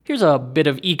Here's a bit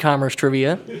of e-commerce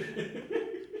trivia.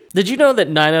 Did you know that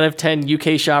 9 out of 10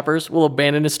 UK shoppers will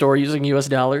abandon a store using US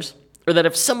dollars? Or that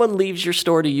if someone leaves your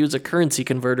store to use a currency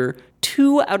converter,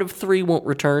 2 out of 3 won't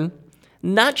return?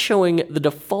 Not showing the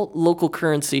default local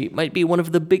currency might be one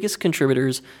of the biggest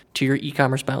contributors to your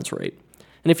e-commerce bounce rate.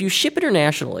 And if you ship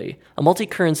internationally, a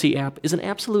multi-currency app is an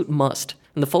absolute must.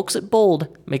 And the folks at Bold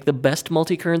make the best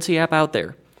multi-currency app out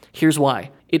there. Here's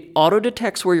why. It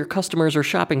auto-detects where your customers are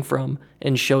shopping from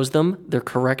and shows them their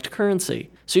correct currency,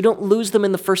 so you don't lose them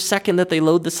in the first second that they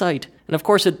load the site. And of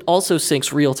course, it also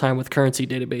syncs real-time with currency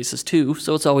databases too,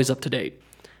 so it's always up to date.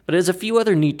 But it has a few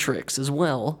other neat tricks as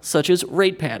well, such as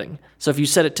rate padding. So if you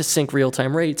set it to sync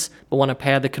real-time rates, but want to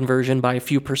pad the conversion by a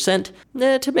few percent,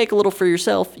 to make a little for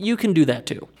yourself, you can do that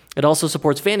too. It also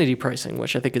supports vanity pricing,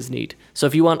 which I think is neat. So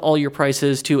if you want all your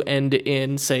prices to end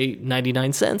in, say,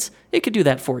 99 cents, it could do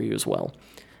that for you as well.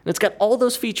 And it's got all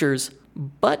those features,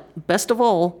 but best of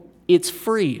all, it's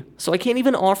free. So I can't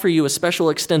even offer you a special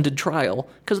extended trial,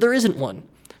 because there isn't one.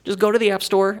 Just go to the App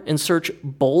Store and search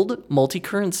Bold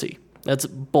Multi-Currency. That's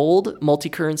Bold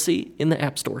Multi-Currency in the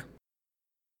App Store.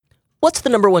 What's the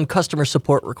number one customer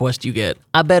support request you get?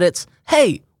 I bet it's,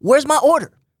 hey, where's my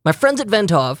order? My friends at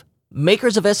Ventov,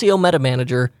 makers of SEO Meta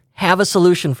Manager, have a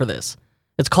solution for this.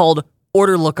 It's called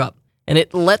Order Lookup, and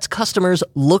it lets customers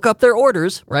look up their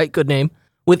orders, right, good name,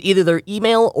 with either their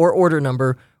email or order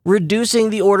number, reducing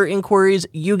the order inquiries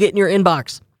you get in your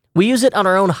inbox. We use it on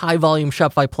our own high-volume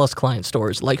Shopify Plus client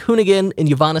stores like Hoonigan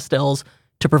and Yvonne Estelle's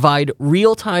to provide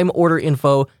real-time order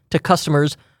info to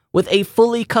customers with a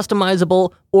fully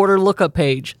customizable order lookup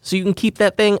page, so you can keep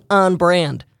that thing on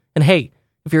brand. And hey,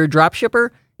 if you're a dropshipper,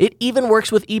 it even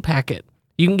works with ePacket.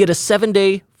 You can get a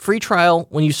 7-day free trial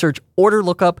when you search Order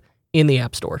Lookup in the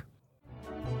App Store.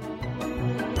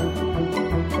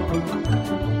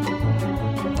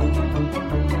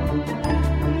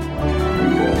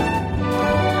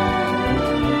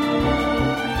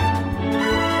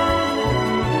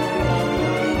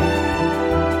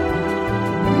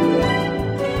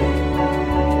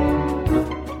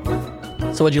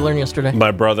 So what'd you learn yesterday? My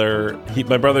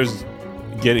brother's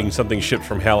getting something shipped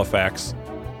from Halifax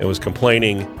and was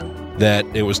complaining that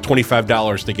it was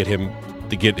 $25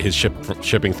 to get his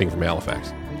shipping thing from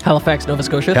Halifax. Halifax, Nova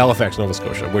Scotia? Halifax, Nova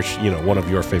Scotia, which, one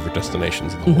of your favorite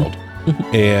destinations in the world.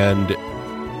 And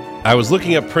I was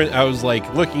looking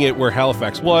at where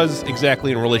Halifax was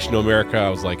exactly in relation to America. I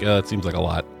was like, it seems like a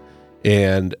lot.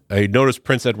 And I noticed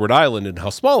Prince Edward Island and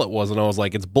how small it was, and I was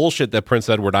like, it's bullshit that Prince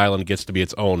Edward Island gets to be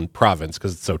its own province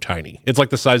because it's so tiny. It's like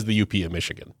the size of the UP of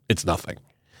Michigan. It's nothing.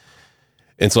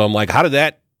 And so I'm like, how did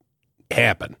that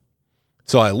happen?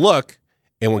 So I look,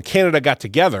 and when Canada got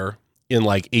together in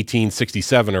like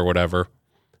 1867 or whatever,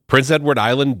 Prince Edward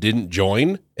Island didn't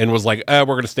join and was like, we're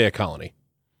going to stay a colony.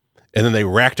 And then they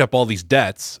racked up all these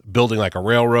debts, building like a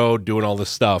railroad, doing all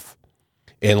this stuff.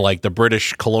 And like the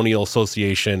British Colonial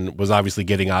Association was obviously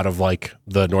getting out of like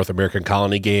the North American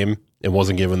colony game and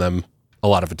wasn't giving them a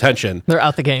lot of attention. They're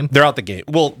out the game.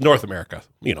 Well, North America,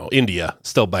 India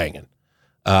still banging.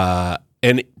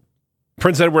 And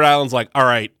Prince Edward Island's like, all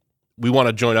right, we want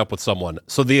to join up with someone.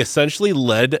 So they essentially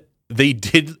led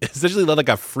like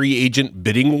a free agent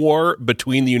bidding war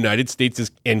between the United States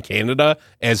and Canada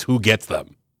as who gets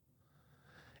them.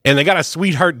 And they got a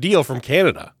sweetheart deal from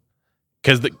Canada.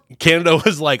 Because Canada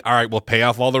was like, all right, we'll pay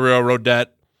off all the railroad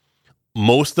debt.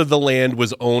 Most of the land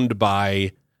was owned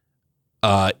by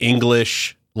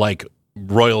English, like,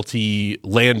 royalty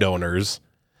landowners.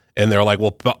 And they're like,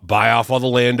 we'll buy off all the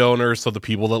landowners so the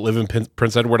people that live in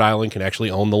Prince Edward Island can actually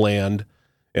own the land.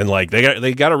 And, like,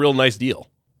 they got a real nice deal.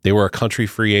 They were a country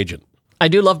free agent. I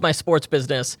do love my sports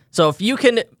business. So if you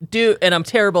can do, and I'm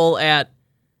terrible at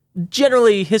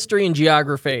generally history and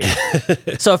geography.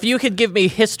 So if you could give me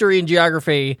history and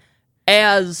geography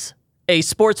as a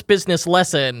sports business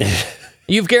lesson,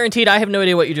 you've guaranteed I have no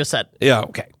idea what you just said. Yeah,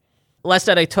 okay. Last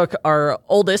night I took our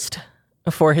oldest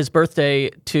for his birthday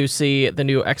to see the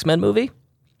new X-Men movie.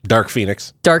 Dark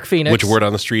Phoenix. Which word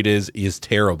on the street is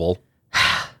terrible.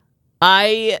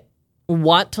 I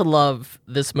want to love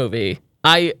this movie.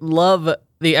 I love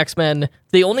the X-Men,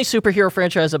 the only superhero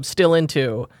franchise I'm still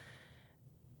into.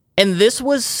 And this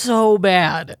was so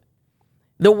bad.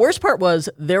 The worst part was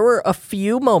there were a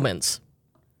few moments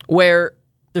where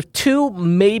there 2,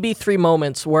 maybe 3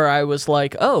 moments where I was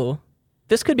like, oh,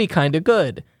 this could be kind of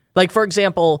good. Like, for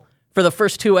example, for the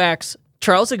first 2 acts,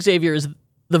 Charles Xavier is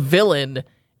the villain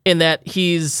in that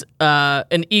he's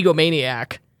an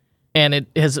egomaniac, and it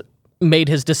has made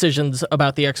his decisions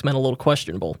about the X-Men a little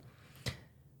questionable.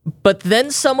 But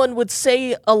then someone would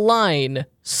say a line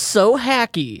so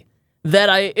hacky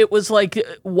that it was like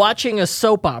watching a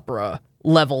soap opera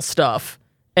level stuff,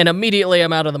 and immediately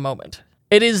I'm out of the moment.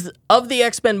 It is, of the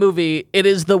X-Men movie, it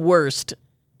is the worst.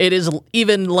 It is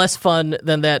even less fun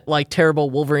than that like terrible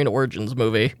Wolverine Origins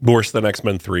movie. Worse than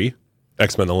X-Men 3,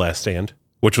 X-Men The Last Stand,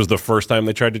 which was the first time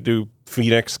they tried to do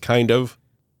Phoenix, kind of.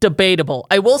 Debatable.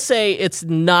 I will say it's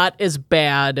not as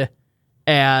bad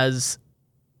as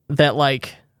that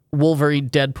like Wolverine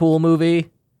Deadpool movie.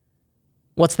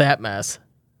 What's that mess?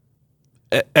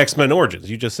 X-Men Origins.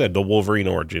 You just said the Wolverine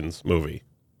Origins movie.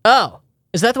 Oh,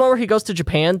 is that the one where he goes to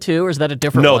Japan too, or is that a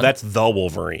different one? No, that's The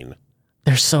Wolverine.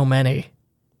 There's so many.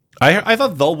 I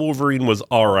thought The Wolverine was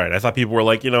all right. I thought people were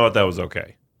like, you know what, that was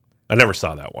okay. I never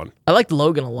saw that one. I liked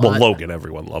Logan a lot. Well, Logan,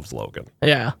 everyone loves Logan.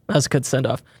 Yeah, that was a good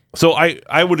send-off. So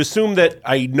I would assume that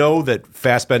I know that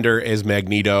Fassbender is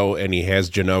Magneto and he has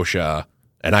Genosha,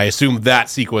 and I assume that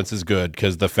sequence is good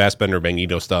because the Fassbender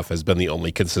Magneto stuff has been the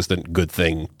only consistent good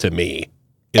thing to me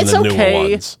in It's the okay. newer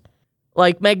ones.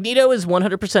 Like, Magneto is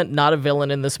 100% not a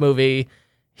villain in this movie.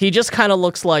 He just kind of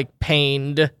looks like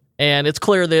pained, and it's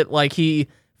clear that like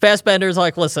Fassbender's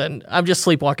like, listen, I'm just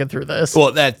sleepwalking through this.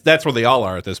 Well, that's where they all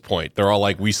are at this point. They're all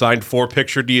like, we signed 4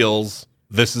 picture deals.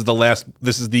 This is the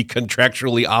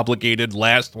contractually obligated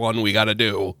last one we got to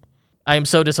do. I am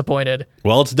so disappointed.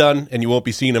 Well, it's done, and you won't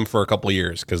be seeing him for a couple of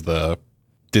years because the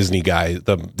Disney guys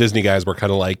were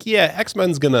kind of like, yeah,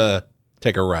 X-Men's gonna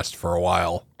take a rest for a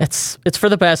while. It's for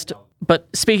the best. But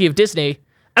speaking of Disney,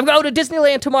 I'm going to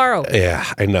Disneyland tomorrow. Yeah,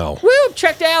 I know. Woo!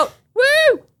 Checked out.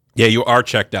 Woo! Yeah, you are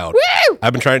checked out. Woo!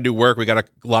 I've been trying to do work. We got a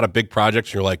lot of big projects.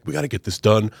 And you're like, we got to get this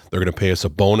done. They're going to pay us a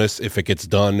bonus if it gets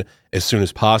done as soon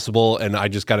as possible. And I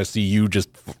just got to see you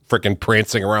just freaking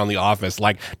prancing around the office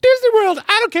like, Disney World,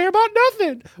 I don't care about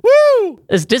nothing. Woo!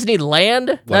 It's Disneyland,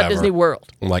 not Whatever. Disney World.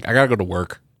 I'm like, I got to go to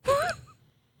work.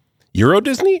 Euro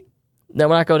Disney? No,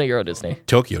 we're not going to Euro Disney.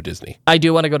 Tokyo Disney. I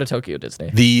do want to go to Tokyo Disney.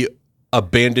 The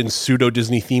abandoned pseudo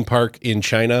Disney theme park in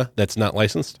China that's not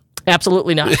licensed?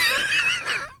 Absolutely not.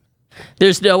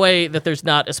 There's no way that there's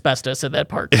not asbestos in that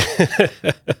park.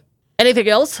 Anything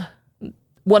else?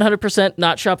 100%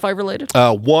 not Shopify related?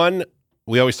 One,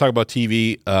 we always talk about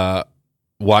TV.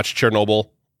 Watch Chernobyl.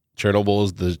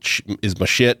 Chernobyl is my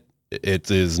shit. It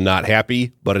is not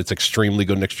happy, but it's extremely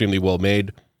good and extremely well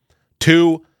made.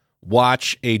 2,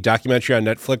 watch a documentary on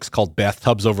Netflix called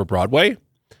Bathtubs Over Broadway.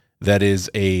 That is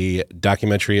a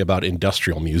documentary about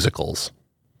industrial musicals.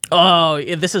 Oh,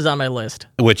 yeah, this is on my list.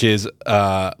 Which is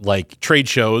like trade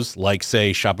shows, like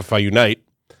say Shopify Unite.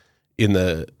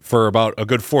 For about a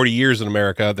good 40 years in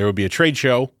America, there would be a trade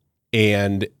show,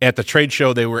 and at the trade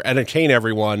show, they would entertain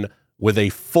everyone with a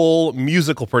full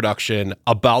musical production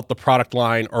about the product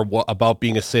line or about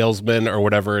being a salesman or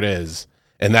whatever it is,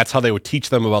 and that's how they would teach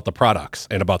them about the products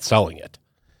and about selling it.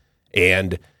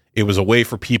 And it was a way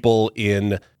for people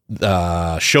in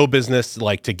show business,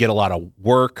 like to get a lot of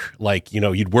work. Like, you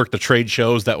know, you'd work the trade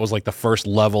shows. That was like the first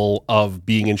level of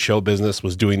being in show business,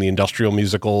 was doing the industrial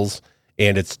musicals,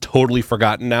 and it's totally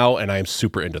forgotten now, and I am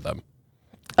super into them.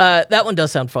 That one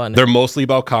does sound fun. They're mostly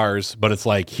about cars, but it's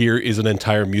like, here is an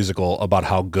entire musical about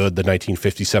how good the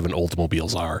 1957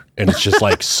 Oldsmobiles are, and it's just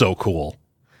like so cool.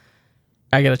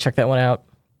 I gotta check that one out.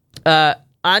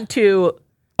 On to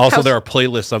also, there are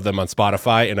playlists of them on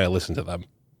Spotify, and I listen to them.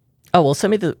 Oh, well,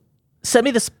 send me the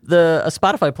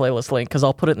Spotify playlist link, because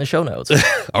I'll put it in the show notes.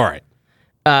 All right.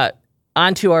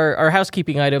 On to our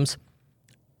housekeeping items.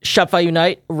 Shopify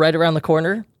Unite, right around the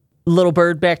corner. Little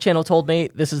Bird back channel told me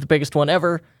this is the biggest one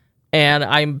ever, and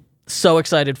I'm so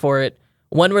excited for it.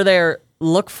 When we're there,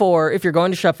 look for, if you're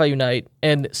going to Shopify Unite,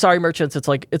 and sorry merchants, it's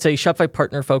a Shopify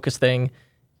partner focus thing.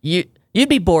 You'd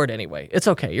be bored anyway. It's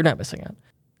okay. You're not missing out.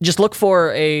 Just look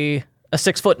for a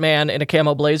 6-foot man in a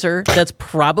camo blazer. That's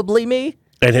probably me.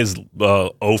 And his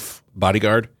oaf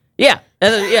bodyguard. Yeah.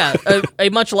 A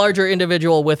much larger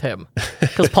individual with him,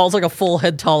 because Paul's like a full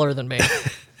head taller than me.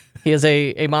 He is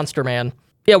a monster man.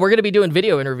 Yeah, we're going to be doing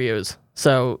video interviews,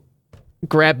 so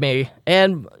grab me.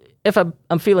 And if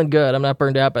I'm feeling good, I'm not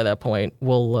burned out by that point,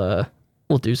 we'll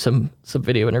do some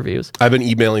video interviews. I've been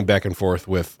emailing back and forth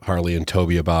with Harley and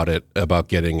Toby about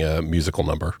getting a musical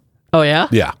number. Oh, yeah?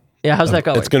 Yeah. Yeah, how's that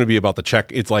going? It's going to be about the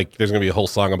check. It's like there's going to be a whole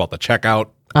song about the checkout.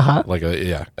 Uh-huh.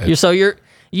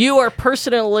 You are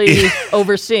personally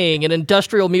overseeing an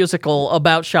industrial musical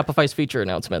about Shopify's feature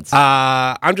announcements.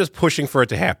 I'm just pushing for it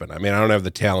to happen. I mean, I don't have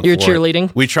the talent. You're for cheerleading?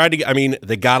 It. We tried to get, I mean,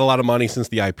 they got a lot of money since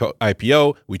the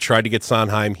IPO. We tried to get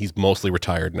Sondheim. He's mostly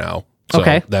retired now. So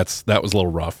okay. that was a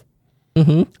little rough.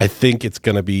 Mm-hmm. I think it's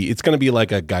going to be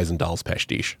like a Guys and Dolls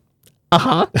pastiche.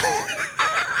 Uh-huh.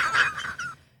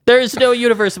 There is no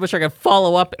universe in which I can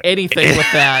follow up anything with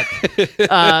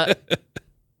that.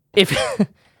 if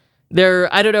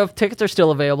I don't know if tickets are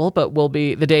still available, but we'll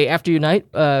be the day after Unite.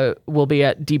 We'll be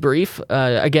at Debrief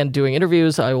again doing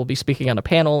interviews. I will be speaking on a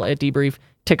panel at Debrief.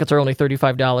 Tickets are only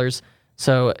 $35,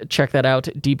 so check that out.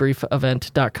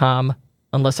 Debriefevent.com.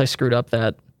 Unless I screwed up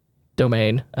that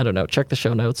domain, I don't know. Check the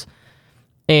show notes.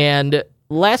 And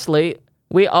lastly,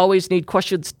 we always need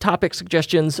questions, topic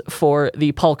suggestions for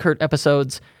the Paul Kurt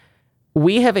episodes.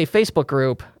 We have a Facebook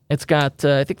group. It's got,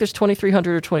 I think there's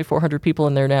 2,300 or 2,400 people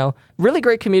in there now. Really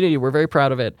great community. We're very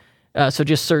proud of it. So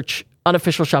just search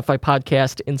Unofficial Shopify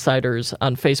Podcast Insiders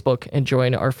on Facebook and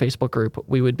join our Facebook group.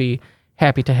 We would be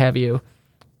happy to have you.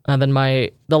 And then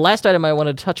the last item I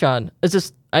wanted to touch on is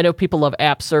this. I know people love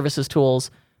apps, services,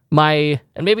 tools. And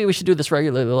maybe we should do this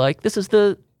regularly. This is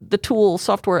the tool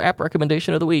software app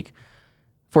recommendation of the week.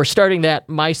 For starting that,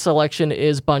 my selection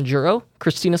is Bonjoro.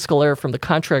 Christina Scalera from the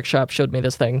Contract Shop showed me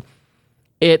this thing.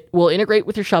 It will integrate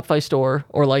with your Shopify store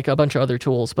or a bunch of other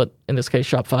tools, but in this case,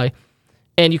 Shopify.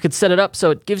 And you could set it up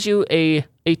so it gives you a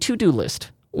to-do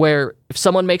list where if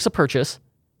someone makes a purchase,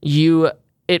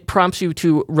 it prompts you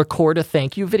to record a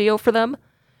thank you video for them.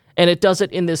 And it does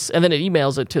it in this, and then it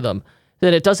emails it to them.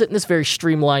 Then it does it in this very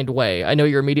streamlined way. I know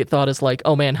your immediate thought is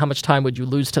oh man, how much time would you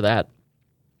lose to that?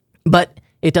 But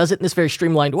it does it in this very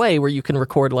streamlined way where you can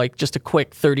record just a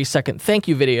quick 30-second thank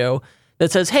you video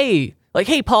that says, hey,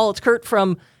 Paul, it's Kurt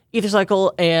from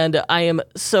EtherCycle, and I am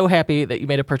so happy that you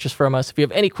made a purchase from us. If you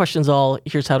have any questions at all,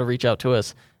 here's how to reach out to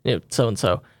us,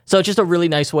 so-and-so. So it's just a really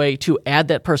nice way to add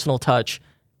that personal touch,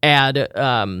 and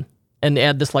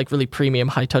add this really premium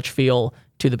high-touch feel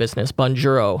to the business.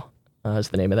 Bonjoro is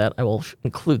the name of that. I will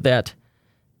include that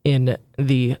in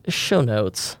the show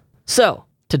notes. So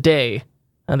today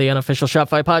on the Unofficial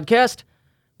Shopify Podcast,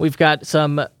 we've got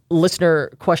some listener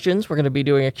questions. We're going to be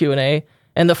doing a Q&A.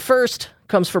 And the first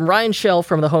comes from Ryan Shell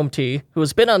from the Home Tee, who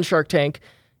has been on Shark Tank.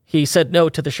 He said no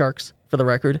to the sharks, for the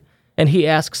record. And he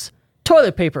asks,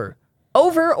 toilet paper,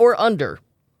 over or under?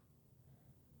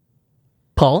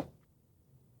 Paul?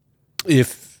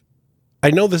 If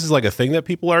I know this is a thing that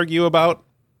people argue about,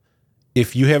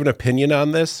 if you have an opinion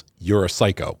on this, you're a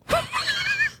psycho.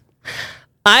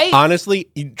 Honestly,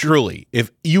 truly,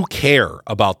 if you care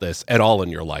about this at all in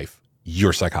your life,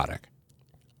 you're psychotic.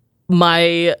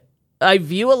 I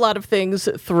view a lot of things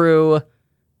through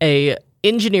a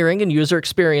engineering and user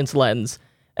experience lens,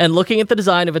 and looking at the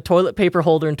design of a toilet paper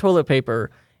holder and toilet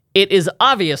paper, it is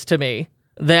obvious to me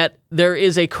that there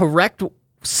is a correct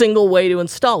single way to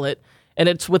install it, and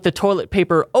it's with the toilet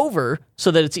paper over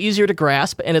so that it's easier to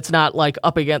grasp and it's not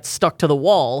up against stuck to the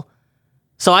wall.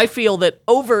 So I feel that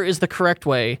over is the correct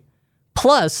way.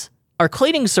 Plus, our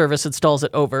cleaning service installs it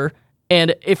over,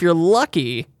 and if you're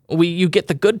lucky, you get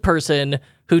the good person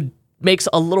who makes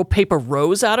a little paper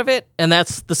rose out of it, and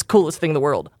that's the coolest thing in the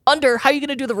world. Under, how are you going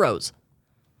to do the rose?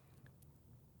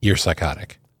 You're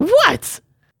psychotic. What?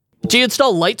 Do you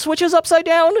install light switches upside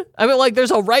down? I mean, there's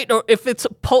a right, or if it's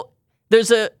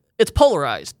it's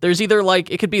polarized. There's either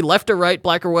it could be left or right,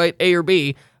 black or white, A or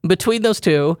B. Between those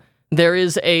two, there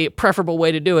is a preferable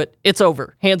way to do it. It's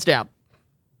over, hands down.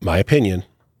 My opinion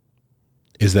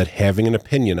is that having an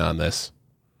opinion on this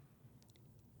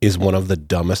is one of the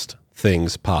dumbest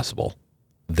things possible.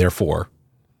 Therefore,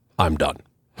 I'm done.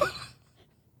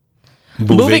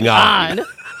 Moving on.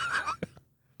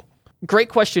 Great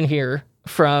question here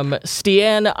from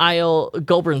Stian Isle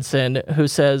Gulbranson, who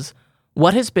says,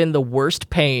 what has been the worst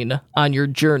pain on your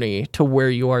journey to where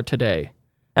you are today?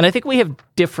 And I think we have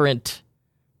different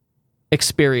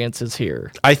experiences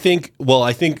here. I think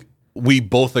we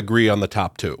both agree on the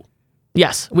top two.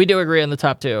 Yes, we do agree on the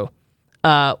top two.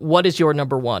 What is your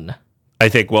number one? I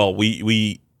think,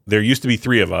 there used to be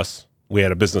three of us. We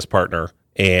had a business partner,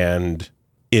 and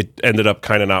it ended up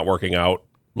kind of not working out.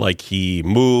 He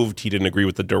moved, he didn't agree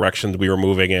with the directions we were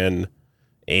moving in,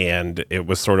 and it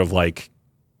was sort of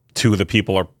two of the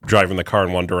people are driving the car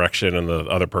in one direction and the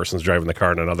other person's driving the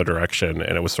car in another direction,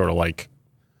 and it was sort of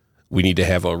we need to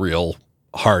have a real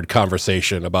hard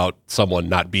conversation about someone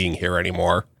not being here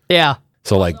anymore. Yeah.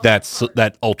 So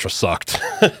that ultra sucked.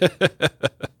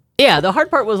 Yeah, the hard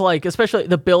part was especially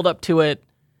the build up to it.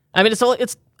 I mean,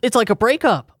 it's like a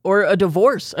breakup or a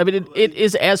divorce. I mean, it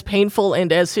is as painful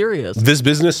and as serious. This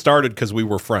business started because we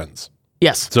were friends.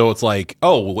 Yes. So it's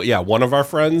one of our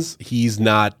friends,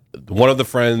 one of the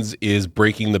friends is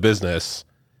breaking the business,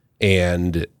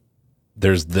 and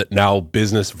there's now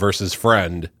business versus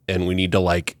friend, and we need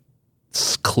to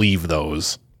cleave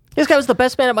those. This guy was the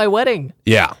best man at my wedding.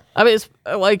 Yeah. I mean, it's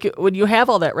when you have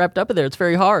all that wrapped up in there, it's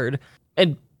very hard.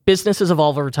 And businesses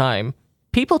evolve over time.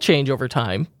 People change over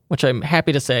time, which I'm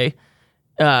happy to say.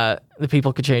 The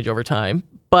people could change over time.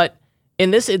 But in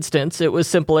this instance, it was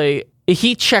simply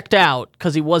he checked out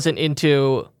because he wasn't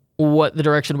into what the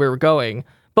direction we were going,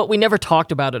 but we never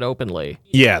talked about it openly.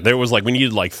 Yeah, there was we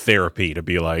needed therapy to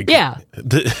be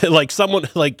someone,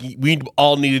 we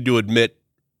all needed to admit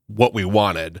what we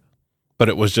wanted, but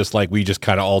it was just we just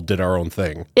kind of all did our own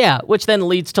thing. Yeah, which then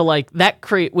leads to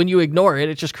when you ignore it,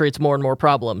 it just creates more and more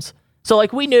problems. So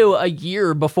we knew a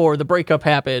year before the breakup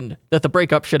happened that the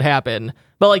breakup should happen,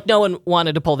 but no one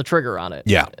wanted to pull the trigger on it.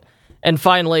 Yeah. And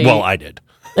finally... Well, I did.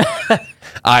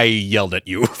 I yelled at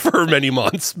you for many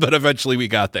months, but eventually we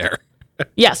got there.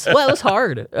 Yes. Well, it was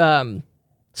hard.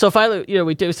 So finally,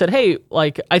 we said, hey,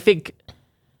 I think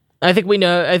we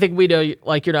know,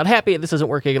 you're not happy and this isn't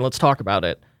working and let's talk about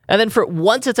it. And then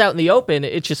once it's out in the open,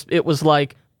 it was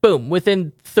boom,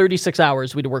 within 36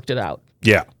 hours, we'd worked it out.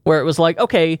 Yeah. Where it was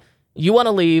okay, you want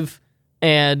to leave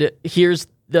and here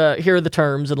are the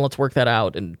terms and let's work that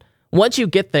out. And once you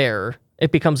get there,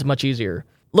 it becomes much easier.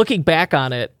 Looking back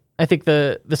on it, I think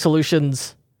the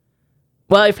solutions...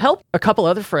 Well, I've helped a couple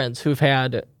other friends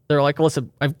they're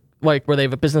listen, where they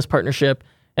have a business partnership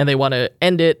and they want to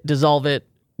end it, dissolve it,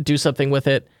 do something with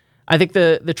it. I think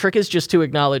the trick is just to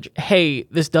acknowledge, hey,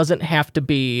 this doesn't have to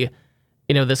be,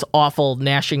 this awful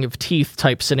gnashing of teeth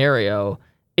type scenario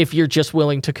if you're just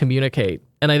willing to communicate.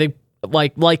 And I think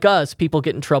like us, people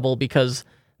get in trouble because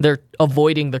they're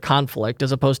avoiding the conflict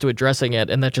as opposed to addressing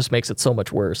it, and that just makes it so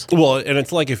much worse. Well, and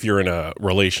it's if you're in a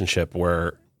relationship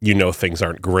where things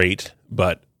aren't great,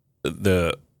 but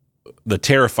the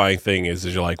terrifying thing is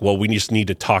you're well, we just need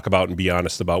to talk about and be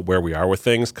honest about where we are with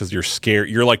things, because you're scared.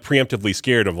 You're preemptively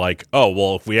scared of oh,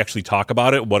 well, if we actually talk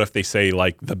about it, what if they say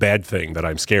the bad thing that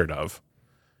I'm scared of?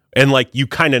 And you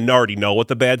kind of already know what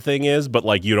the bad thing is,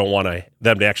 but you don't want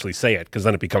them to actually say it, because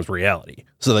then it becomes reality.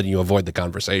 So then you avoid the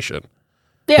conversation.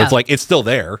 Yeah. But it's it's still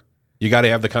there. You got to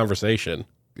have the conversation.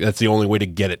 That's the only way to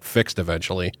get it fixed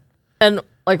eventually. And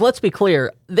let's be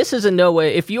clear, this is in no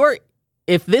way,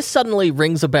 if this suddenly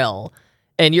rings a bell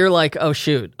and you're oh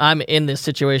shoot, I'm in this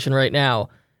situation right now,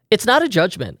 it's not a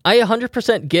judgment. I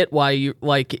 100% get why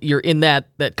you're in that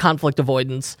conflict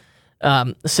avoidance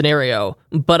scenario,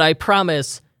 but I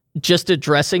promise just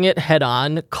addressing it head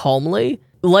on calmly,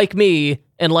 like me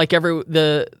and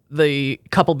the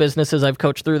couple businesses I've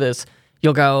coached through this,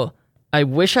 you'll go, I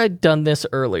wish I'd done this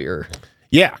earlier.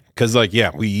 Yeah, because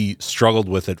we struggled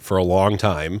with it for a long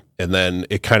time, and then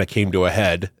it kind of came to a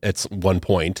head at one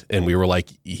point, and we were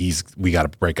we got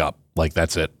to break up.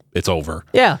 That's it. It's over.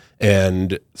 Yeah.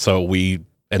 And so we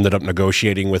ended up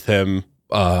negotiating with him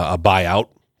a buyout.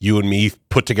 You and me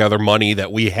put together money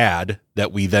that we had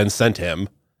that we then sent him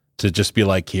to just be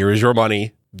here is your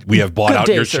money. We have bought out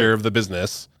your share of the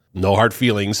business. No hard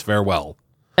feelings. Farewell.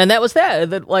 And that was that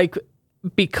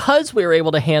because we were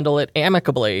able to handle it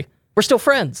amicably, we're still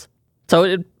friends.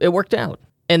 So it worked out.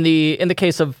 In the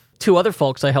case of two other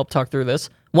folks I helped talk through this,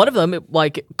 one of them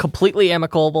completely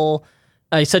amicable,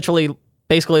 essentially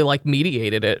basically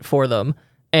mediated it for them,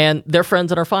 and they're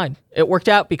friends and are fine. It worked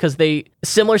out because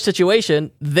similar situation,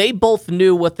 they both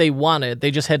knew what they wanted. They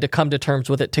just had to come to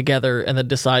terms with it together and then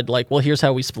decide well, here's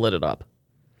how we split it up.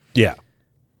 Yeah.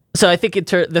 So I think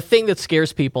the thing that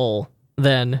scares people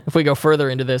then, if we go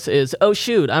further into this, is, oh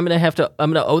shoot, I'm gonna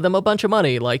owe them a bunch of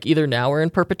money, either now or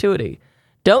in perpetuity.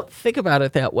 Don't think about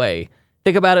it that way.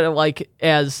 Think about it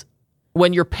as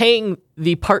when you're paying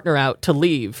the partner out to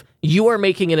leave, you are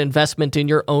making an investment in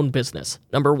your own business,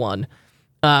 number one.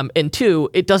 And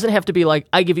two, it doesn't have to be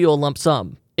I give you a lump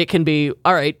sum. It can be,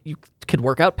 all right, you could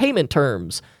work out payment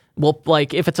terms. We'll,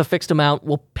 if it's a fixed amount,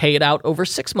 we'll pay it out over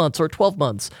 6 months or 12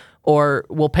 months. Or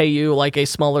we'll pay you a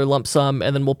smaller lump sum,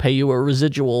 and then we'll pay you a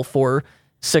residual for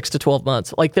 6 to 12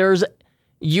 months.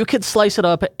 You could slice it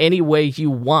up any way you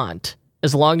want,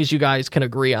 as long as you guys can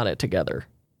agree on it together.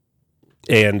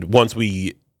 And once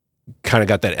we kind of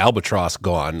got that albatross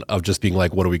gone of just being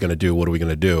what are we going to do? What are we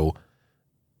going to do?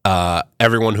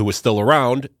 Everyone who was still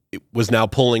around was now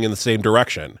pulling in the same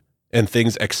direction, and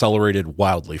things accelerated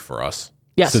wildly for us.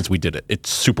 Yes. Since we did it. It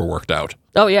super worked out.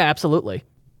 Oh, yeah, absolutely.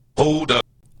 Hold up.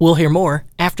 We'll hear more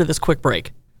after this quick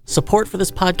break. Support for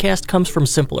this podcast comes from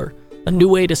Simpler, a new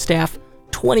way to staff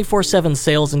 24/7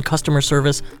 sales and customer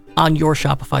service on your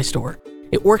Shopify store.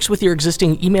 It works with your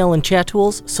existing email and chat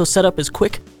tools, so setup is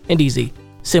quick and easy.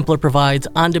 Simpler provides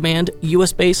on-demand,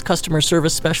 US-based customer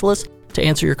service specialists to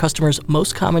answer your customers'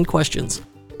 most common questions.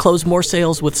 Close more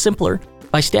sales with Simpler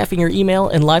by staffing your email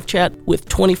and live chat with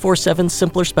 24/7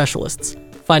 Simpler specialists.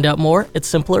 Find out more at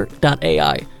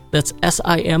simpler.ai. That's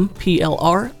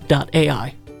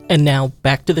simpler.ai. And now,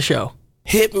 back to the show.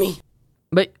 Hit me.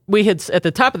 But we had, at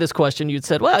the top of this question, you'd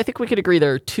said, well, I think we could agree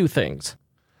there are two things.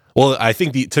 Well, I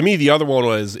think to me, the other one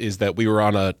is that we were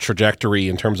on a trajectory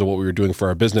in terms of what we were doing for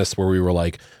our business where we were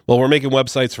like, well, we're making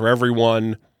websites for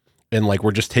everyone and like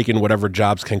we're just taking whatever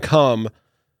jobs can come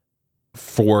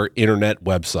for internet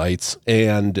websites.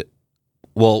 And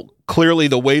well, clearly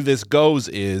the way this goes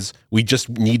is we just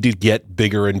need to get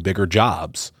bigger and bigger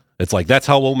jobs. It's like that's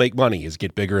how we'll make money is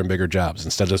get bigger and bigger jobs.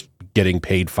 Instead of getting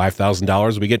paid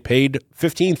 $5,000, we get paid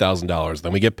 $15,000.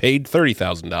 Then we get paid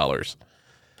 $30,000.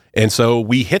 And so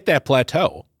we hit that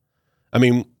plateau. I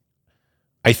mean,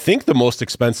 I think the most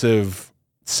expensive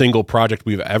single project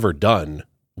we've ever done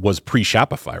was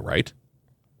pre-Shopify, right?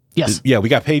 Yes. Yeah, we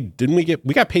got paid,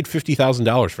 we got paid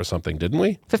 $50,000 for something, didn't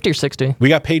we? 50 or 60. We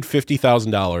got paid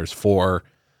 $50,000 for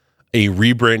a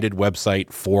rebranded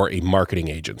website for a marketing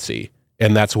agency.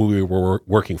 And that's who we were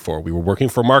working for. We were working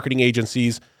for marketing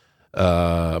agencies.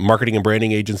 Marketing and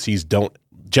branding agencies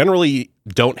generally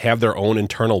don't have their own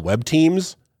internal web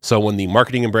teams. So when the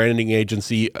marketing and branding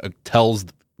agency tells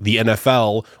the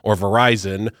NFL or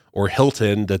Verizon or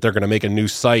Hilton that they're going to make a new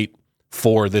site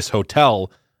for this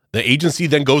hotel, the agency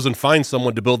then goes and finds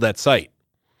someone to build that site.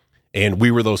 And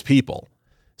we were those people.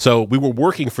 So we were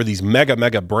working for these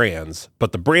mega brands,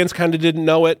 but the brands kind of didn't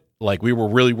know it. Like we were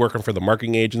really working for the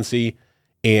marketing agency,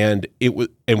 and it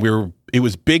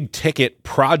was big ticket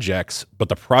projects, but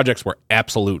the projects were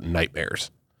absolute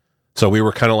nightmares. So we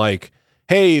were kind of like,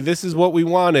 hey, this is what we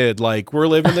wanted. Like we're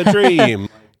living the dream.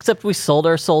 Except we sold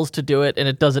our souls to do it, and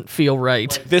it doesn't feel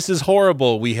right. Like, this is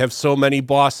horrible. We have so many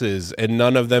bosses, and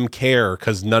none of them care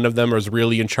because none of them is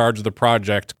really in charge of the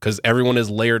project because everyone is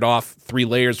layered off 3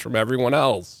 layers from everyone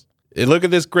else. And look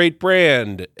at this great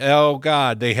brand. Oh,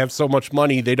 God, they have so much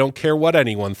money. They don't care what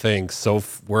anyone thinks, so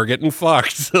we're getting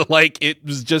fucked. Like, it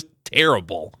was just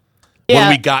terrible when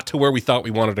we got to where we thought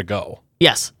we wanted to go.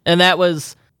 Yes, and that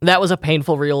was a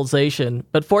painful realization.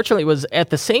 But fortunately, it was at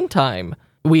the same time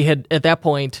we had, at that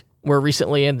point, we're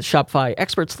recently in the Shopify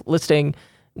experts listing.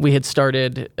 We had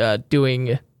started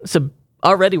doing some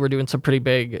pretty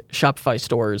big Shopify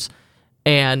stores.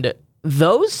 And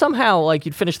those somehow, like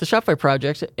you'd finish the Shopify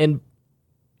project, and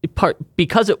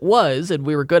because it was, and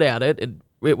we were good at it, and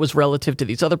it was relative to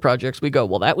these other projects, we go,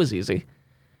 well, that was easy.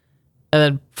 And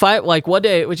then one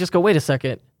day it would just go, wait a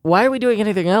second, why are we doing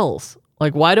anything else?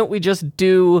 Like, why don't we just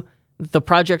do the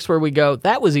projects where we go,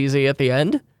 that was easy at the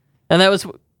end? And that was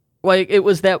like, it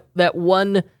was that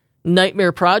one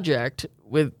nightmare project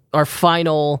with our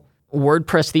final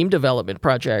WordPress theme development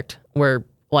project where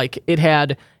like it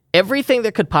had everything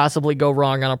that could possibly go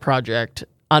wrong on a project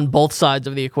on both sides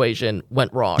of the equation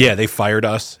went wrong. Yeah, they fired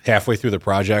us halfway through the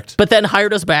project. But then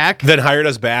hired us back.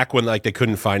 When like they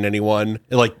couldn't find anyone.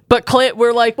 But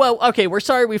we're like, well, okay, we're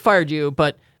sorry we fired you,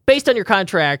 but based on your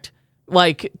contract,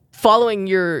 like following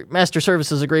your master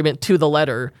services agreement to the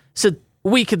letter, so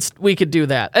we could do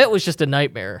that. It was just a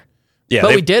nightmare. Yeah,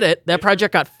 but we did it. That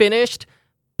project got finished,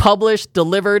 published,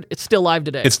 delivered. It's still live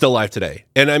today. It's still live today.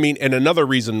 And I mean, and another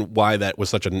reason why that was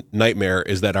such a nightmare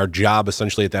is that our job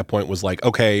essentially at that point was like,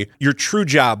 okay, your true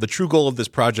job, the true goal of this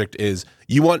project is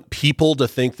you want people to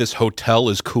think this hotel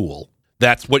is cool.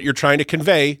 That's what you're trying to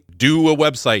convey. Do a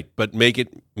website, but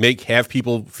have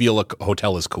people feel a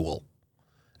hotel is cool.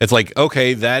 It's like,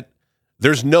 okay,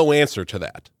 there's no answer to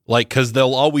that. Like, because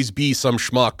there'll always be some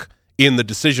schmuck in the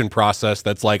decision process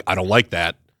that's like, I don't like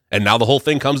that. And now the whole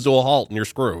thing comes to a halt and you're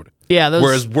screwed. Yeah.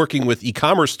 Whereas working with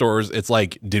e-commerce stores, it's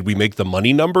like, did we make the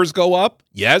money numbers go up?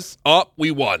 Yes.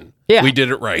 We won. Yeah. We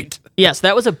did it right. Yes,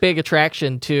 that was a big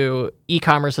attraction to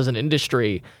e-commerce as an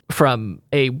industry from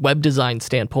a web design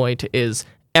standpoint is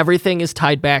everything is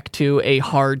tied back to a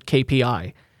hard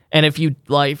KPI. And if you're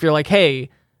like, hey,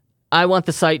 I want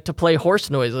the site to play horse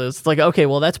noises. It's like, okay,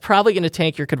 well, that's probably going to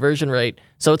tank your conversion rate.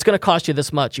 So it's going to cost you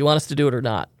this much. You want us to do it or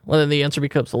not? Well, then the answer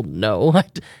becomes, well, no.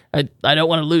 I don't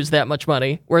want to lose that much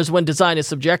money. Whereas when design is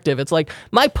subjective, it's like,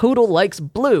 my poodle likes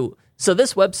blue, so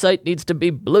this website needs to be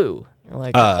blue. You're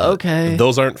like, okay.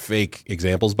 Those aren't fake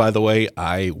examples, by the way.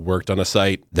 I worked on a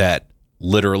site that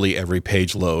literally every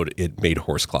page load, it made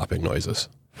horse clopping noises.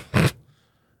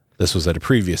 This was at a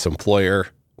previous employer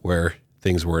where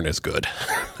things weren't as good.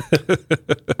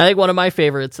 I think one of my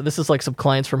favorites, and this is like some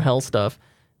clients from hell stuff.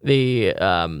 We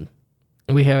have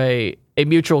a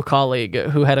mutual colleague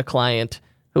who had a client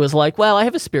who was like, well, I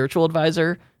have a spiritual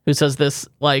advisor who says this,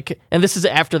 like, and this is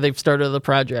after they've started the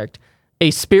project. A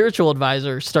spiritual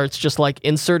advisor starts just like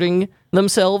inserting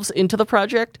themselves into the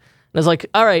project. And it's like,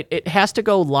 all right, it has to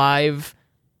go live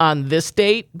on this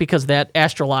date because that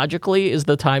astrologically is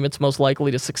the time it's most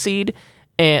likely to succeed.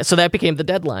 And so that became the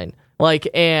deadline. Like,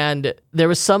 and there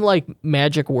was some like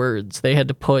magic words they had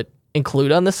to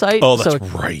include on the site. Oh, that's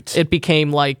right. It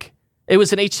became like, It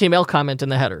was an HTML comment in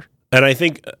the header. And I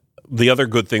think the other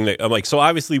good thing that I'm like, so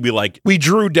obviously we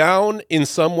drew down in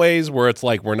some ways where it's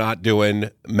like we're not doing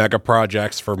mega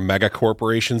projects for mega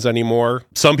corporations anymore.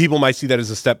 Some people might see that as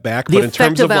a step back, but in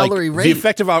terms of like the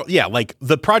effective like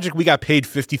the project we got paid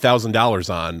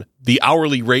 $50,000 on, the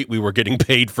hourly rate we were getting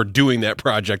paid for doing that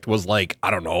project was like,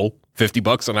 I don't know,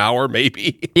 $50 an hour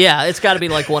maybe. Yeah, it's got to be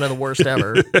like one of the worst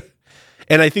ever.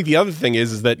 And I think the other thing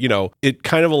is that, it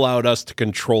kind of allowed us to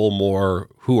control more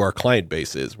who our client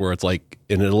base is, where it's like,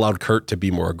 and it allowed Kurt to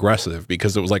be more aggressive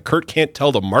because it was like, Kurt can't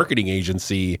tell the marketing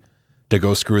agency to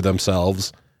go screw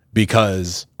themselves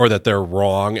or that they're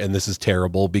wrong and this is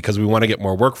terrible because we want to get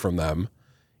more work from them.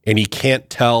 And he can't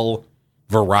tell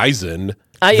Verizon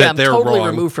that they're totally wrong.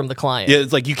 Removed from the client. Yeah,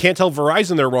 it's like you can't tell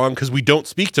Verizon they're wrong because we don't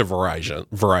speak to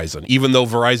Verizon, even though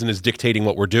Verizon is dictating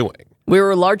what we're doing. We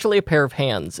were largely a pair of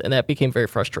hands, and that became very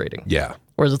frustrating. Yeah.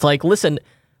 Whereas it's like, listen,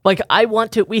 like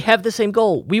we have the same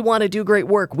goal. We want to do great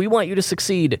work. We want you to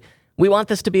succeed. We want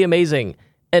this to be amazing.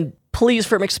 And please,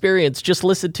 from experience, just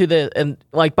listen to and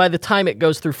like by the time it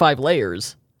goes through 5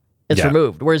 layers, it's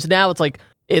removed. Whereas now it's like,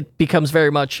 it becomes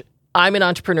very much, I'm an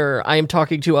entrepreneur. I am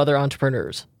talking to other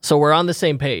entrepreneurs. So we're on the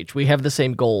same page. We have the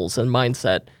same goals and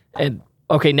mindset. And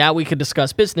okay, now we can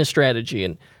discuss business strategy.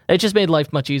 And it just made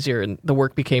life much easier, and the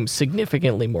work became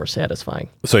significantly more satisfying.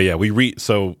 So yeah,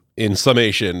 so in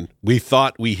summation, we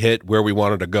thought we hit where we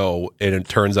wanted to go, and it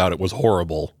turns out it was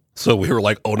horrible. So we were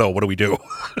like, oh no, what do we do?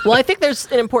 Well, I think there's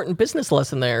an important business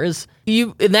lesson there is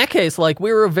in that case, like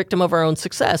we were a victim of our own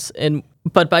success.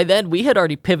 But by then we had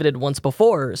already pivoted once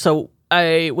before. So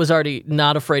I was already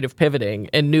not afraid of pivoting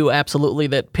and knew absolutely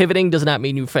that pivoting does not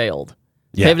mean you failed.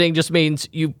 Yeah. Pivoting just means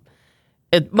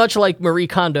much like Marie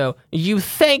Kondo, you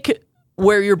thank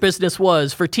where your business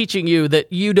was for teaching you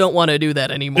that you don't want to do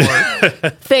that anymore.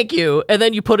 Thank you. And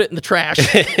then you put it in the trash.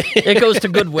 It goes to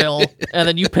Goodwill, and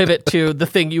then you pivot to the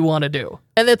thing you want to do.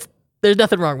 And there's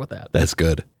nothing wrong with that. That's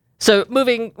good. So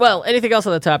anything else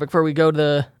on the topic before we go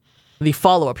to the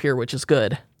follow-up here, which is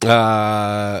good?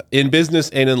 In business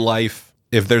and in life,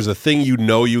 if there's a thing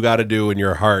you got to do in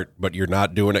your heart, but you're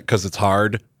not doing it because it's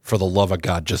hard, for the love of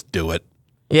God, just do it.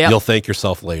 Yeah, you'll thank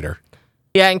yourself later.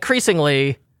 Yeah,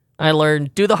 increasingly, I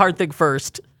learned do the hard thing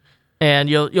first, and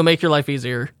you'll make your life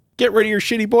easier. Get rid of your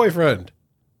shitty boyfriend.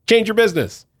 Change your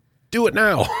business. Do it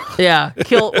now. Yeah,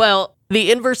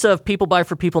 the inverse of people buy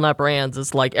for people, not brands,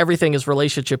 is like everything is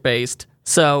relationship based.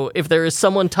 So if there is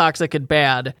someone toxic and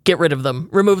bad, get rid of them.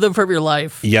 Remove them from your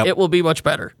life. Yep. It will be much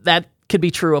better. That could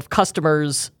be true of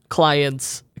customers,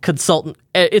 clients, consultant.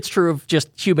 It's true of just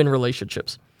human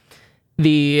relationships.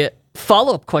 The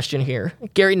follow-up question here,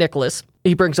 Gary Nicholas,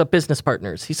 he brings up business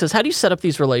partners. He says, how do you set up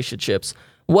these relationships?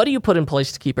 What do you put in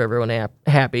place to keep everyone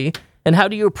happy? And how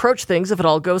do you approach things if it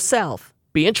all goes south?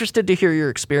 Be interested to hear your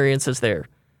experiences there.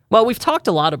 Well, we've talked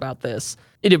a lot about this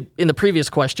in the previous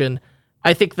question.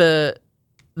 I think the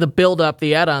build-up,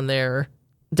 the add-on there,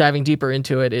 diving deeper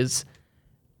into it, is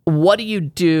what do you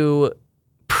do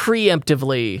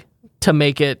preemptively to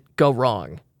make it go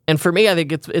wrong? And for me, I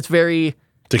think it's very...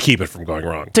 To keep it from going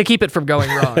wrong.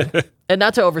 And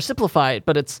not to oversimplify it,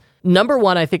 but it's, number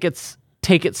one, I think it's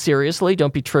take it seriously.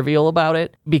 Don't be trivial about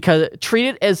it. Because treat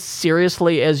it as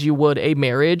seriously as you would a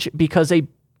marriage,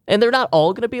 and they're not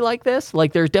all going to be like this.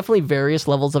 Like, there's definitely various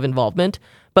levels of involvement.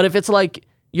 But if it's like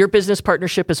your business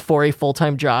partnership is for a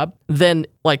full-time job, then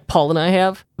like Paul and I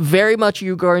have, very much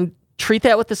you go and treat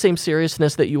that with the same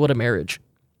seriousness that you would a marriage.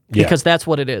 Yeah. Because that's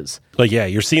what it is. Like, yeah,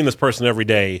 you're seeing this person every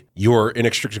day. You're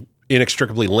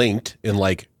inextricably linked in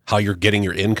like how you're getting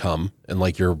your income and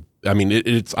like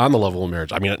it's on the level of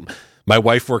marriage. I mean, my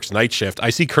wife works night shift. I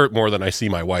see Kurt more than I see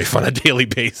my wife on a daily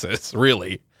basis,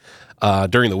 really,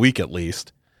 during the week at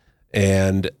least.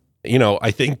 And,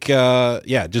 I think,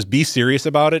 just be serious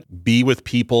about it. Be with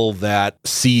people that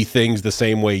see things the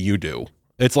same way you do.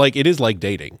 It is like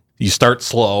dating. You start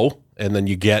slow and then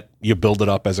you build it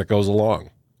up as it goes along.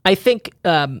 I think,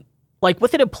 like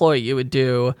with an employee, you would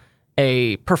do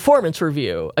a performance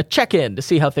review, a check-in to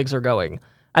see how things are going.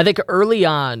 I think early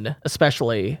on,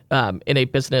 especially in a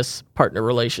business partner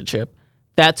relationship,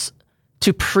 that's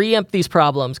to preempt these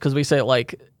problems, because we say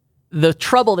like the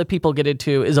trouble that people get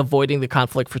into is avoiding the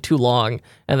conflict for too long,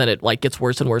 and then it like gets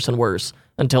worse and worse and worse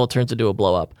until it turns into a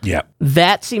blow up. Yeah.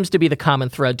 That seems to be the common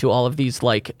thread to all of these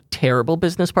like terrible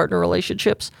business partner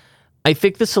relationships. I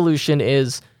think the solution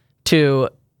is to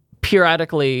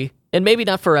periodically, and maybe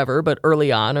not forever, but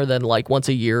early on, or then like once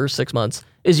a year or 6 months,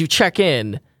 is you check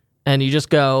in and you just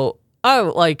go,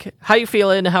 oh, like, how you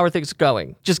feeling? How are things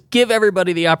going? Just give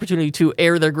everybody the opportunity to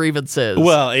air their grievances.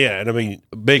 Well, yeah, and I mean,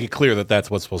 make it clear that that's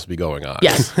what's supposed to be going on.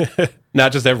 Yes.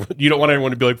 Not just everyone. You don't want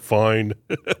everyone to be like, fine.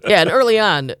 Yeah, and early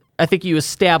on, I think you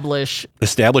establish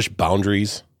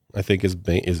boundaries, I think,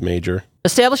 is major.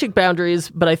 Establishing boundaries,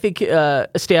 but I think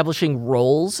establishing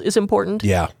roles is important.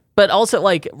 Yeah. But also,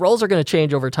 like, roles are going to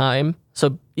change over time,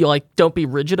 so you, like, don't be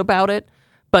rigid about it.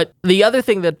 But the other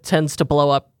thing that tends to blow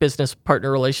up business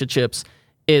partner relationships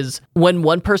is when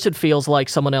one person feels like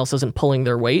someone else isn't pulling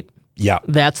their weight. Yeah.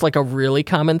 That's, like, a really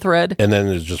common thread. And then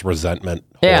there's just resentment.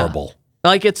 Horrible. Yeah.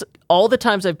 Like, it's all the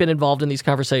times I've been involved in these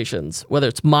conversations, whether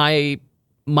it's my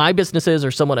businesses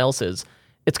or someone else's,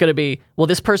 it's going to be, well,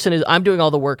 this person is, I'm doing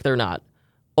all the work, they're not.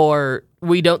 Or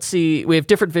we have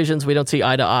different visions, we don't see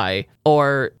eye to eye.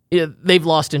 Or they've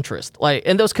lost interest. Like,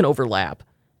 and those can overlap.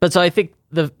 But so I think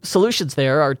the solutions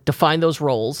there are define those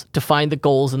roles, define the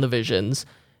goals and the visions,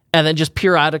 and then just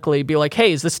periodically be like,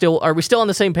 hey, are we still on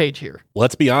the same page here?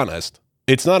 Let's be honest.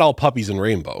 It's not all puppies and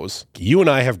rainbows. You and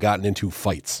I have gotten into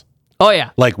fights. Oh,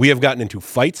 yeah. Like, we have gotten into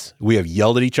fights. We have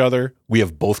yelled at each other. We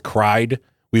have both cried.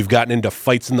 We've gotten into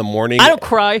fights in the morning. I don't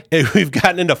cry. We've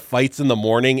gotten into fights in the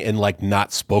morning and, like,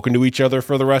 not spoken to each other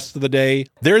for the rest of the day.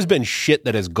 There's been shit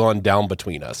that has gone down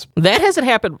between us. That hasn't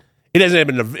happened. It hasn't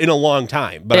happened in a long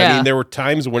time. But, I mean, there were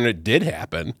times when it did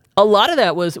happen. A lot of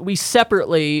that was we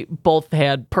separately both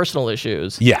had personal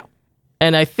issues. Yeah.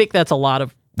 And I think that's a lot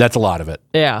of it.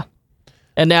 Yeah.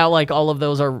 And now, like, all of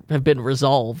those have been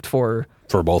resolved for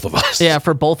both of us. Yeah,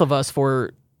 for both of us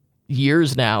for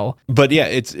years now. But yeah,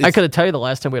 it's I couldn't tell you the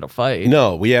last time we had a fight.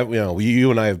 No, we have,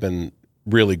 you and I have been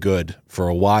really good for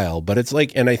a while, but it's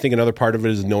like, and I think another part of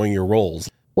it is knowing your roles.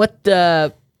 What,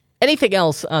 anything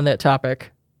else on that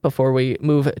topic before we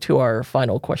move to our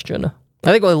final question?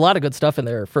 I think a lot of good stuff in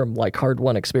there from, like,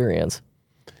 hard-won experience.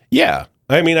 Yeah.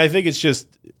 I mean, I think it's just,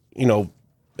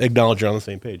 acknowledge you're on the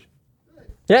same page.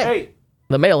 Yeah. Hey.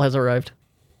 The mail has arrived.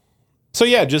 So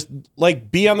yeah, just, like,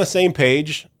 be on the same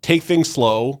page, take things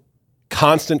slow,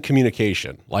 constant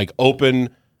communication, like open,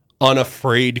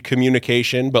 unafraid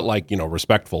communication, but, like,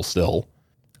 respectful still.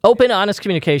 Open, honest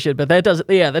communication, but that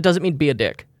doesn't mean be a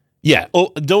dick. Yeah. Oh,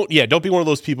 don't be one of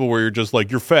those people where you're just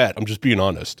like, you're fat. I'm just being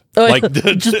honest. Oh, like,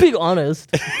 just being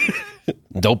honest.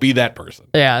 Don't be that person.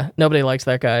 Yeah. Nobody likes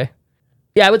that guy.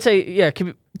 Yeah. I would say,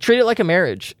 treat it like a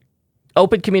marriage.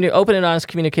 Open and honest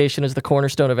communication is the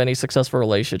cornerstone of any successful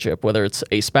relationship, whether it's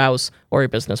a spouse or a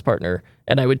business partner.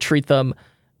 And I would treat them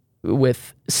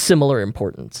with similar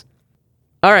importance.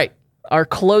 All right. Our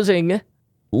closing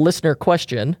listener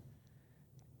question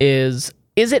is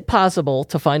it possible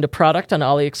to find a product on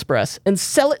AliExpress and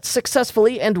sell it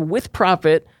successfully and with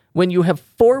profit when you have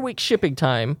 4-week shipping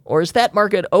time, or is that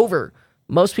market over?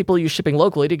 Most people use shipping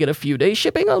locally to get a few days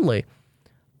shipping only.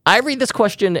 I read this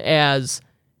question as,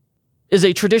 is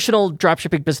a traditional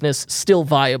dropshipping business still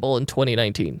viable in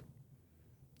 2019?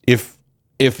 If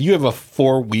you have a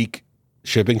 4-week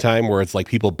shipping time where it's like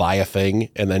people buy a thing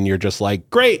and then you're just like,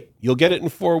 great, you'll get it in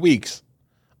 4 weeks.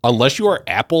 Unless you are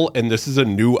Apple and this is a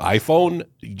new iPhone,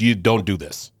 you don't do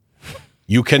this.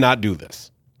 You cannot do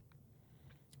this.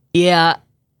 Yeah.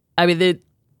 I mean,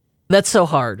 that's so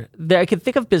hard. I can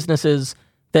think of businesses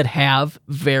that have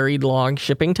very long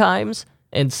shipping times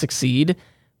and succeed,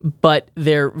 but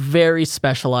they're very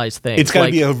specialized things. It's got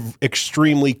to be an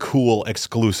extremely cool,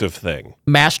 exclusive thing.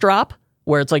 Mass drop,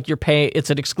 where it's like it's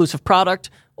an exclusive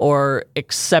product, or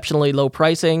exceptionally low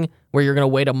pricing, where you're going to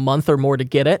wait a month or more to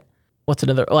get it. What's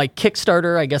another, like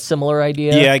Kickstarter, I guess, similar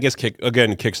idea. Yeah, I guess,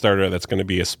 Kickstarter, that's going to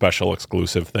be a special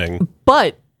exclusive thing.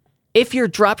 But if you're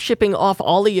drop shipping off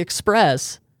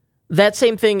AliExpress, that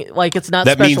same thing, like, it's not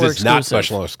special or exclusive. That means it's not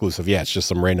special or exclusive. Yeah, it's just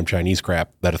some random Chinese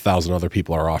crap that 1,000 other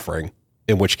people are offering,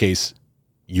 in which case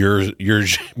you're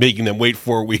making them wait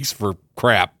 4 weeks for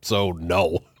crap, so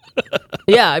no.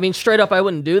 Yeah, I mean, straight up, I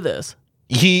wouldn't do this.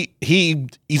 He's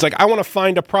like, I want to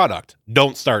find a product. Do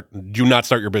not start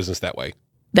your business that way.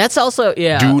 That's also,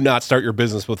 yeah. Do not start your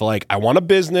business with, like, I want a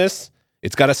business.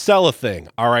 It's got to sell a thing.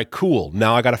 All right, cool.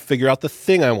 Now I got to figure out the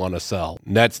thing I want to sell.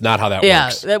 And that's not how that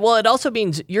works. Yeah, well, it also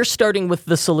means you're starting with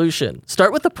the solution.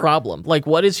 Start with the problem. Like,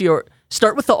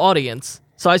 start with the audience.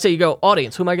 So I say you go,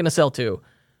 audience, who am I going to sell to?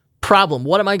 Problem,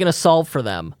 what am I going to solve for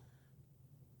them?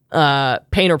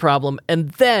 Pain or problem. And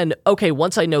then, okay,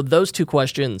 once I know those two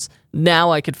questions,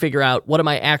 now I could figure out what am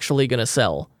I actually going to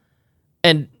sell.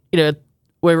 And,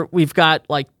 where we've got,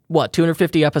 like,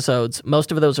 250 episodes,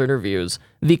 most of those are interviews.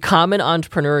 The common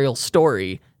entrepreneurial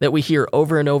story that we hear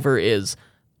over and over is,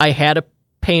 I had a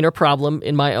pain or problem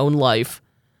in my own life.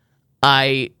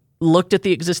 I looked at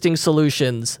the existing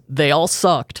solutions. They all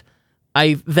sucked.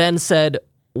 I then said,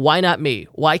 why not me?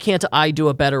 Why can't I do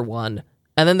a better one?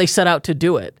 And then they set out to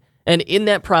do it. And in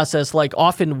that process, like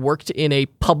often worked in a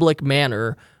public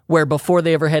manner where before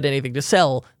they ever had anything to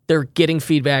sell, they're getting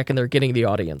feedback and they're getting the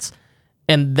audience.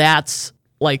 And that's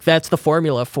the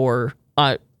formula for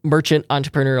merchant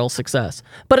entrepreneurial success.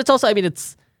 But it's also,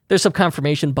 there's some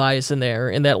confirmation bias in there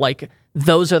in that like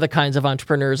those are the kinds of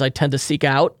entrepreneurs I tend to seek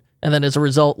out. And then as a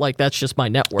result, like that's just my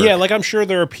network. Yeah, like I'm sure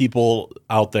there are people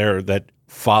out there that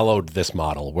followed this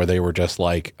model where they were just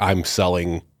like, I'm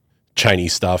selling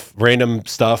Chinese stuff, random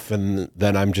stuff, and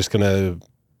then I'm just going to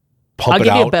pump I'll it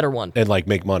give out you a better one. And like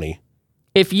make money.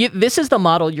 If this is the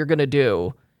model you're going to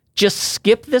do, just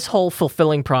skip this whole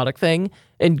fulfilling product thing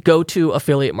and go to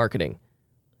affiliate marketing.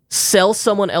 Sell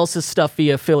someone else's stuff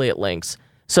via affiliate links.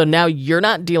 So now you're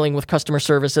not dealing with customer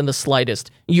service in the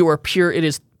slightest. It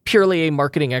is purely a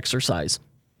marketing exercise.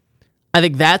 I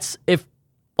think that's if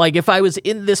I was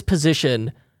in this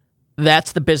position,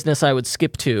 that's the business I would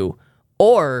skip to.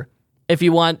 Or if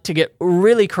you want to get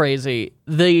really crazy,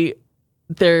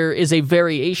 there is a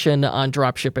variation on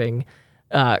dropshipping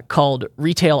called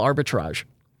retail arbitrage.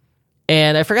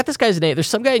 And I forgot this guy's name. There's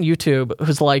some guy on YouTube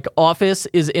whose like office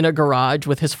is in a garage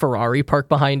with his Ferrari parked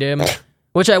behind him,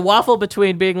 which I waffle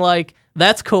between being like,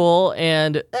 that's cool,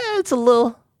 and it's a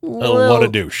little what a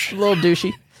douche. A little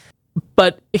douchey.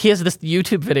 But he has this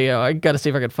YouTube video. I got to see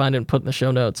if I can find it and put in the show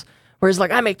notes. Where he's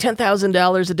like, I make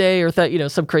 $10,000 a day or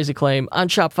some crazy claim on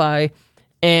Shopify.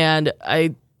 And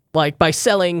I by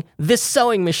selling this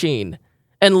sewing machine.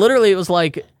 And literally it was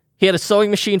like, he had a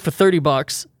sewing machine for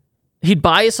 $30. He'd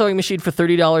buy a sewing machine for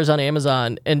 $30 on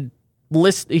Amazon and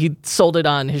he sold it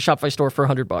on his Shopify store for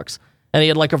 $100. And he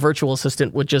had like a virtual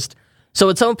assistant so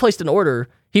when someone placed an order,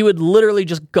 he would literally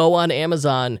just go on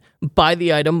Amazon, buy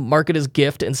the item, mark it as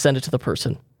gift, and send it to the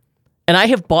person. And I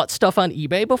have bought stuff on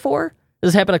eBay before. This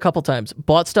has happened a couple times.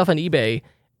 Bought stuff on eBay,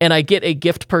 and I get a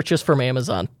gift purchase from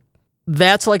Amazon.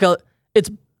 That's it's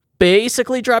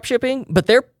basically drop shipping, but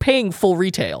they're paying full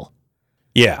retail.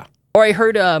 Yeah. Or I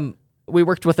heard we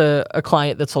worked with a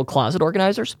client that sold closet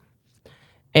organizers,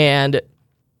 and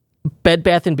Bed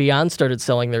Bath & Beyond started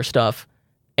selling their stuff,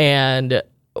 and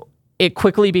it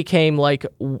quickly became like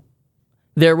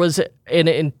there was,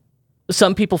 and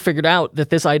some people figured out that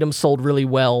this item sold really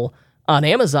well on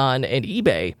Amazon and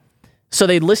eBay. So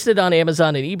they listed on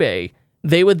Amazon and eBay.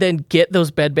 They would then get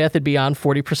those Bed Bath & Beyond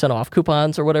 40% off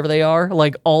coupons or whatever they are,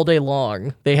 like all day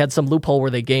long. They had some loophole where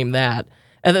they gamed that.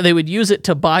 And then they would use it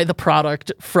to buy the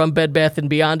product from Bed Bath &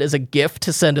 Beyond as a gift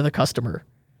to send to the customer.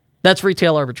 That's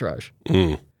retail arbitrage.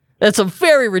 That's a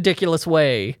very ridiculous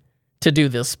way to do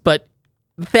this, but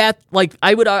I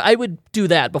would do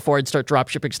that before I'd start drop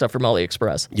shipping stuff from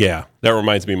AliExpress. Yeah, that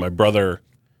reminds me. My brother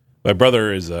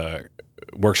is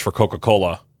works for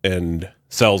Coca-Cola and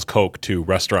sells Coke to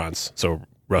restaurants. So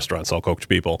restaurants sell Coke to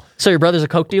people. So your brother's a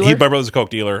Coke dealer? My brother's a Coke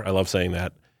dealer. I love saying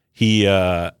that.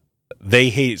 They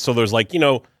hate. So there's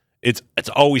it's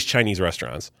always Chinese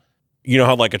restaurants. You know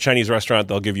how like a Chinese restaurant,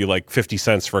 they'll give you like 50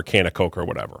 cents for a can of Coke or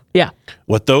whatever. Yeah.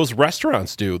 What those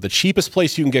restaurants do, the cheapest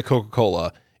place you can get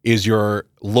Coca-Cola is your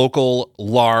local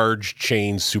large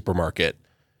chain supermarket.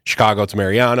 Chicago, it's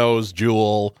Mariano's,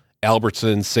 Jewel,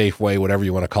 Albertsons, Safeway, whatever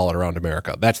you want to call it around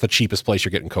America. That's the cheapest place you're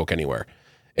getting Coke anywhere.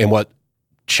 And what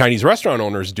Chinese restaurant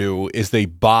owners do is they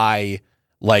buy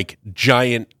like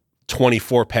giant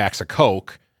 24 packs of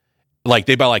Coke. Like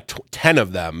they buy like 10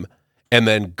 of them and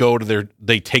then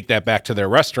they take that back to their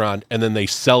restaurant and then they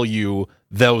sell you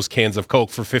those cans of Coke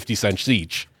for 50 cents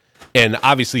each. And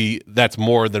obviously that's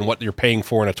more than what you're paying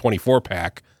for in a 24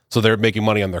 pack. So they're making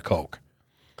money on their Coke.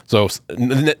 So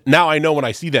now I know when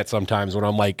I see that sometimes when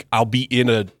I'm like, I'll be in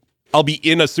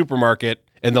a supermarket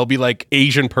and there'll be like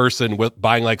Asian person with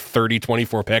buying like 30,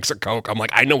 24 packs of Coke. I'm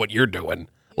like, I know what you're doing.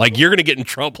 Like you're going to get in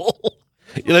trouble.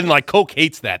 And then like Coke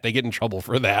hates that. They get in trouble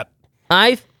for that.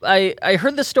 I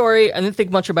heard the story. I didn't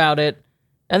think much about it.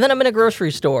 And then I'm in a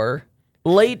grocery store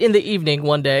late in the evening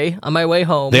one day on my way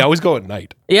home. They always go at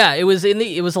night. Yeah, it was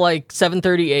like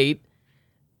 7:38,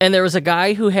 and there was a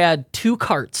guy who had two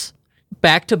carts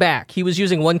back to back. He was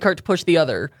using one cart to push the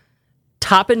other.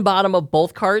 Top and bottom of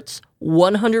both carts,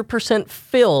 100%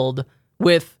 filled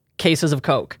with cases of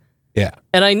Coke. Yeah.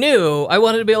 And I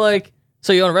wanted to be like,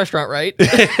 so you own a restaurant, right?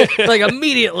 Like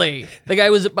immediately. The guy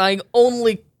was buying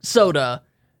only soda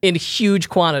in huge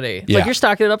quantity. Yeah. Like you're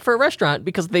stocking it up for a restaurant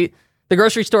because the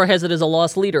grocery store has it as a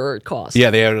loss leader cost.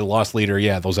 Yeah, they had a loss leader.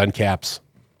 Yeah, those end caps.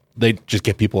 They just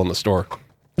get people in the store.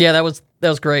 Yeah, that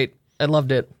was great. I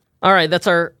loved it. All right, that's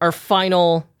our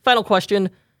final question.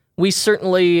 We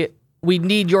certainly We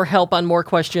need your help on more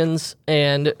questions,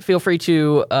 and feel free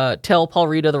to tell Paul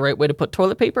Rita the right way to put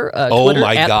toilet paper. Twitter,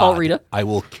 my at God. Paul Rita. I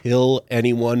will kill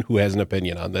anyone who has an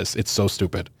opinion on this. It's so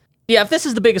stupid. Yeah, if this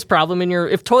is the biggest problem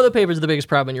if toilet paper is the biggest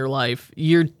problem in your life,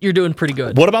 you're doing pretty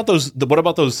good. What about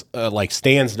those like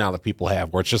stands now that people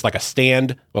have, where it's just like a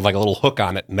stand with like a little hook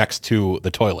on it next to the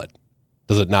toilet?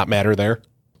 Does it not matter there?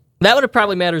 That would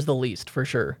probably matters the least, for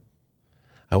sure.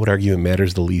 I would argue it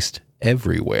matters the least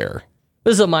everywhere.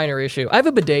 This is a minor issue. I have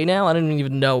a bidet now. I didn't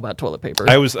even know about toilet paper.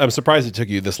 I'm surprised it took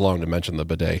you this long to mention the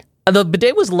bidet. The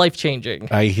bidet was life-changing.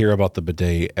 I hear about the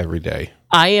bidet every day.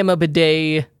 I am a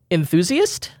bidet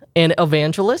enthusiast and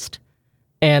evangelist,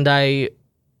 and I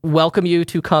welcome you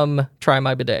to come try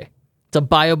my bidet. It's a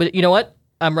bio bidet. You know what?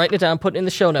 I'm writing it down, putting it in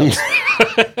the show notes.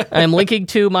 I'm linking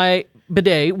to my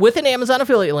bidet with an Amazon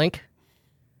affiliate link.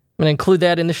 I'm going to include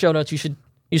that in the show notes. You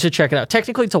should check it out.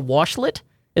 Technically, it's a washlet.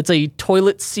 It's a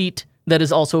toilet seat that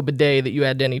is also a bidet that you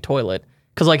add to any toilet.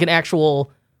 Because like an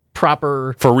actual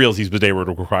proper... For reals, these bidet would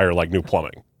require like new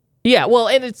plumbing. Yeah, well,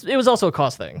 and it was also a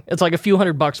cost thing. It's like a few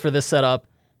 $100 for this setup,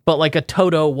 but like a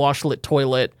Toto washlet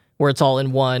toilet where it's all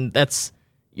in one,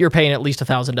 you're paying at least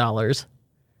 $1,000.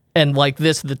 And like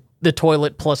this, the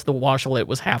toilet plus the washlet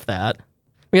was half that.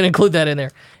 We're going to include that in there.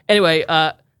 Anyway,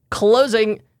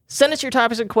 closing, send us your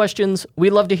topics and questions. We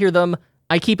love to hear them.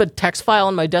 I keep a text file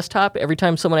on my desktop. Every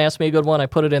time someone asks me a good one, I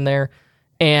put it in there.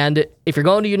 And if you're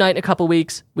going to Unite in a couple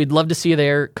weeks, we'd love to see you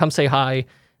there. Come say hi.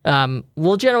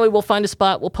 We'll find a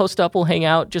spot. We'll post up. We'll hang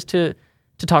out just to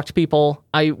talk to people.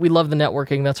 We love the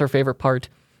networking. That's our favorite part.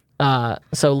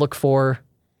 So look for...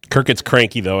 Kirk gets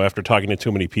cranky, though, after talking to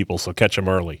too many people, so catch him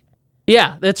early.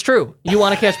 Yeah, that's true. You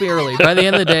want to catch me early. By the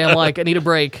end of the day, I'm like, I need a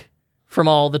break from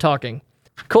all the talking.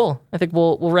 Cool. I think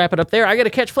we'll wrap it up there. I got to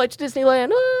catch flight to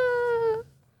Disneyland.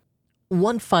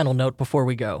 One final note before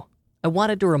we go. I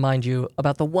wanted to remind you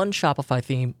about the one Shopify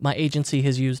theme my agency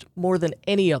has used more than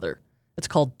any other. It's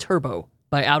called Turbo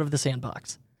by Out of the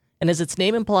Sandbox. And as its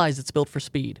name implies, it's built for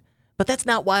speed. But that's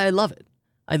not why I love it.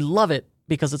 I love it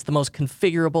because it's the most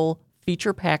configurable,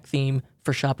 feature-packed theme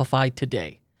for Shopify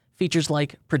today. Features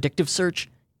like predictive search,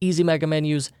 easy mega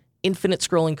menus, infinite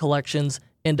scrolling collections,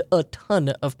 and a ton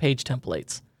of page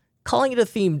templates. Calling it a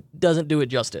theme doesn't do it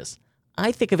justice.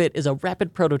 I think of it as a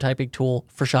rapid prototyping tool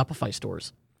for Shopify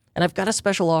stores. And I've got a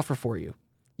special offer for you.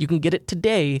 You can get it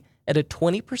today at a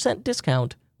 20%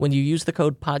 discount when you use the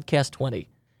code PODCAST20.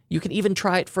 You can even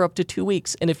try it for up to 2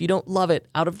 weeks, and if you don't love it,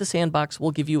 Out of the Sandbox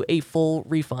will give you a full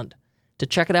refund. To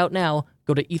check it out now,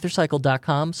 go to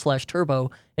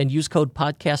ethercycle.com/turbo and use code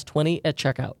PODCAST20 at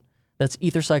checkout. That's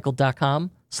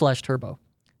ethercycle.com/turbo.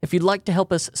 If you'd like to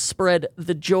help us spread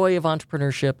the joy of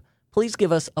entrepreneurship, please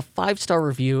give us a 5-star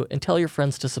review and tell your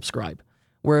friends to subscribe.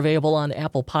 We're available on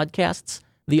Apple Podcasts,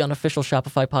 the unofficial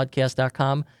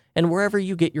ShopifyPodcast.com, and wherever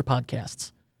you get your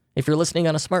podcasts. If you're listening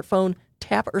on a smartphone,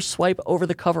 tap or swipe over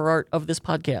the cover art of this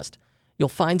podcast. You'll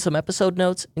find some episode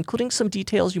notes, including some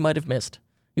details you might have missed.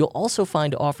 You'll also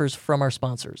find offers from our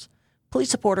sponsors. Please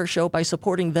support our show by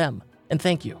supporting them, and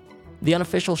thank you. The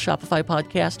unofficial Shopify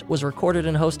podcast was recorded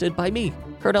and hosted by me,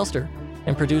 Kurt Elster,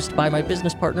 and produced by my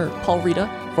business partner, Paul Rita,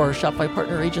 for our Shopify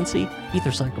partner agency,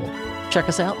 EtherCycle. Check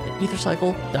us out at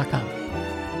ethercycle.com.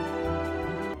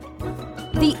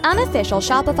 The unofficial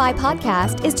Shopify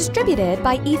podcast is distributed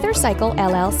by EtherCycle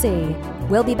LLC.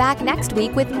 We'll be back next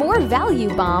week with more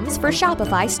value bombs for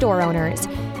Shopify store owners.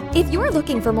 If you're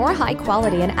looking for more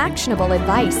high-quality and actionable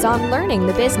advice on learning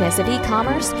the business of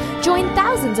e-commerce, join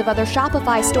thousands of other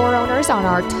Shopify store owners on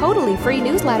our totally free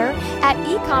newsletter at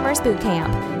e-commerce bootcamp.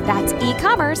 That's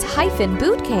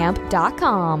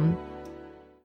e-commerce-bootcamp.com.